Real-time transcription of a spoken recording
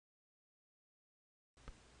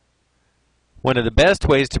One of the best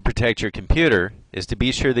ways to protect your computer is to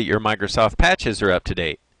be sure that your Microsoft patches are up to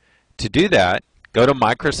date. To do that, go to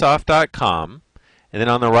Microsoft.com, and then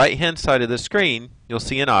on the right-hand side of the screen, you'll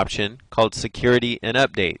see an option called Security and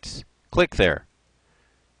Updates. Click there.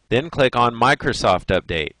 Then click on Microsoft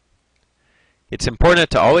Update. It's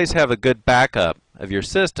important to always have a good backup of your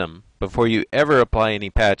system before you ever apply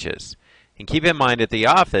any patches. And keep in mind at the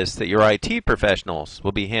office that your IT professionals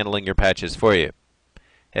will be handling your patches for you.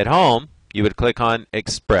 At home, you would click on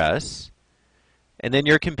Express, and then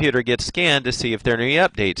your computer gets scanned to see if there are any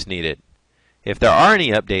updates needed. If there are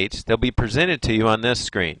any updates, they'll be presented to you on this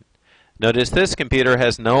screen. Notice this computer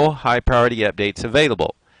has no high-priority updates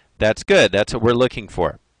available. That's good. That's what we're looking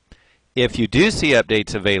for. If you do see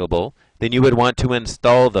updates available, then you would want to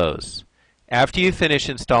install those. After you finish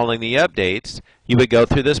installing the updates, you would go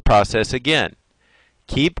through this process again.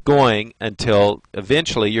 Keep going until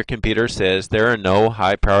eventually your computer says there are no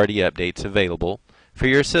high-priority updates available for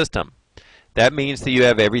your system. That means that you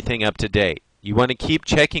have everything up to date. You want to keep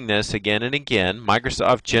checking this again and again.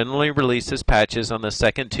 Microsoft generally releases patches on the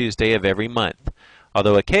second Tuesday of every month,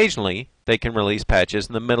 although occasionally they can release patches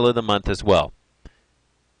in the middle of the month as well.